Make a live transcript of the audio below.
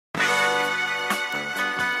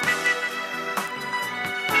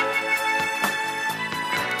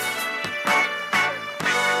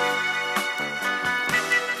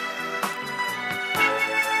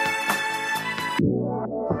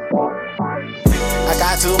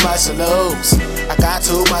got too much to lose. I got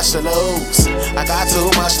too much to lose. I got too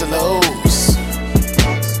much to lose.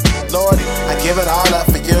 Lord, I give it all up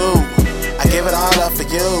for you. I give it all up for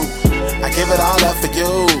you. I give it all up for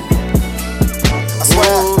you. I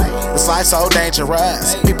swear, this life's so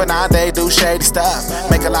dangerous. People nowadays do shady stuff.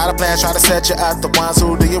 Make a lot of plans, try to set you up. The ones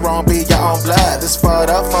who do you wrong be your own blood. This for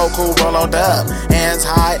the folk who roll on dub. Hands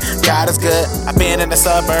high, God is good. I've been in the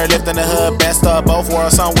suburb, lived in the hood. Best of both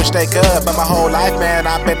worlds, some wish they could. But my whole life, man,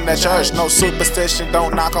 I've been in the church. No superstition,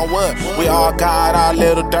 don't knock on wood. We all got our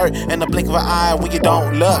little dirt in the blink of an eye when you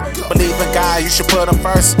don't look. Believe in God, you should put him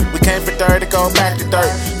first. We came for dirt to go back to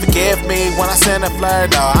dirt. Forgive me when I send a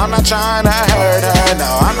flirt. No, I'm not trying to hurt her.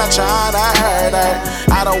 No, I'm not trying to hurt her.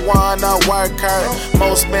 I don't wanna work her.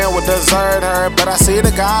 Most men would desert her, but I see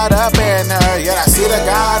the God up in her. Yeah, I see the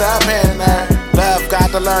God up in her. Love,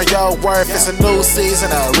 got to learn your worth. It's a new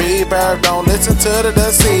season, a rebirth. Don't listen to the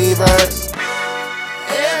deceiver.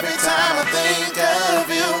 Every time I think of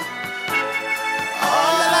you,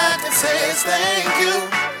 all that I can say is thank you.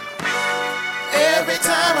 Every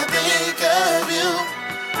time I think of you,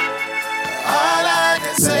 all I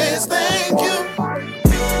can say is thank you.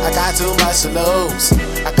 I got too much to lose.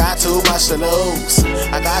 I got too much to lose.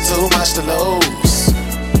 I got too much to lose.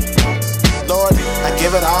 Lord, I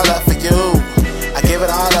give it all up for you. I give it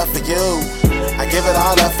all up for you. I give it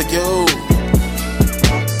all up for you.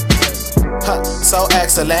 So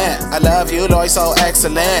excellent. I love you, Lord, so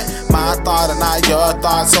excellent. My thought and not your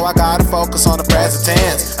thought, so I gotta focus on the present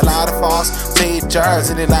tense. A lot of false teachers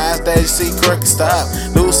in the last days, you see crooked stuff.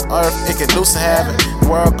 Loose earth, it can loosen heaven. The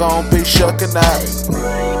world gon' be shooken up.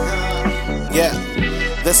 Yeah,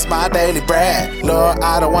 this is my daily bread. Lord,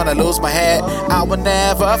 I don't wanna lose my head. I will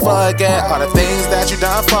never forget all the things that you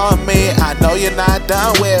done for me. I know you're not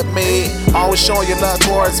done with me. Always showing your love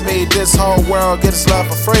towards me. This whole world gets love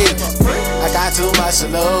for free. I got too much to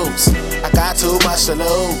lose. I got too much to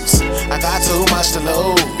lose. I got too much to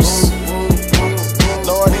lose.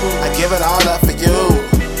 Lord, I give it all up for you.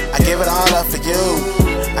 I give it all up for you.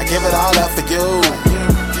 I give it all up for you.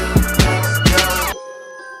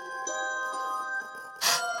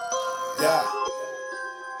 Yeah.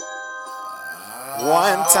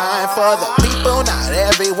 One time for the people, not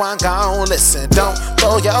everyone gon' listen. Don't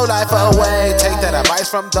throw your life away, take that advice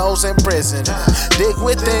from those in prison. Dig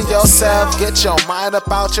within yourself, get your mind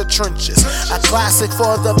up out your trenches. A classic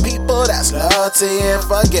for the people, that's loyalty and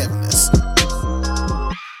forgiveness.